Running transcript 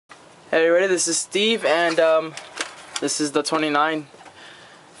Hey everybody, this is Steve, and this is the 29.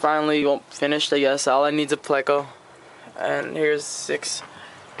 Finally finished, I guess. All I need is a pleco, and here's 6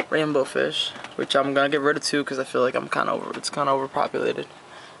 rainbow fish, which I'm gonna get rid of 2 because I feel like it's kind of overpopulated.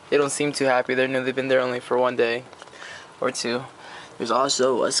 They don't seem too happy. They're new. They've been there only for 1 day or 2. There's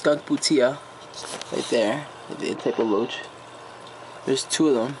also a skunk botia right there, the type of loach. There's 2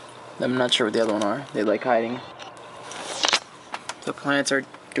 of them. I'm not sure what the other one are. They like hiding. The plants are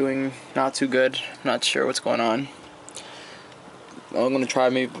doing not too good. Not sure what's going on. I'm gonna try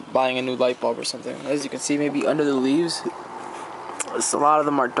maybe buying a new light bulb or something. As you can see, maybe under the leaves, a lot of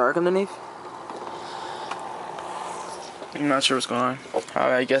them are dark underneath. I'm not sure what's going on.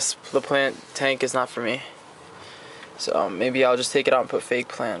 I guess the plant tank is not for me. So maybe I'll just take it out and put fake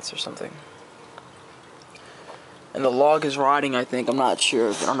plants or something. And the log is rotting, I think. I'm not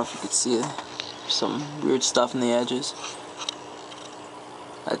sure. I don't know if you could see it. There's some weird stuff in the edges.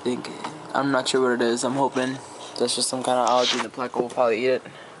 I'm not sure what it is. I'm hoping that's just some kind of algae and the pleco will probably eat it.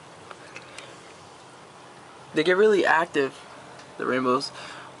 They get really active, the rainbows,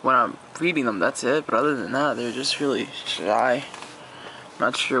 when I'm feeding them, that's it. But other than that, they're just really shy. I'm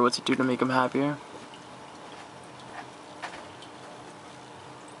not sure what to do to make them happier.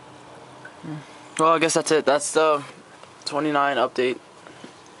 Well, I guess that's it. That's the 29 update.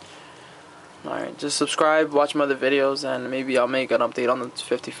 Alright, just subscribe, watch my other videos, and maybe I'll make an update on the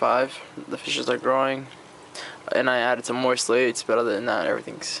 55. The fishes are growing, and I added some more slates, but other than that,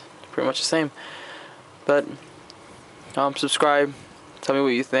 everything's pretty much the same. But subscribe, tell me what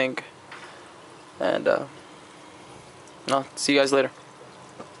you think, and I'll see you guys later.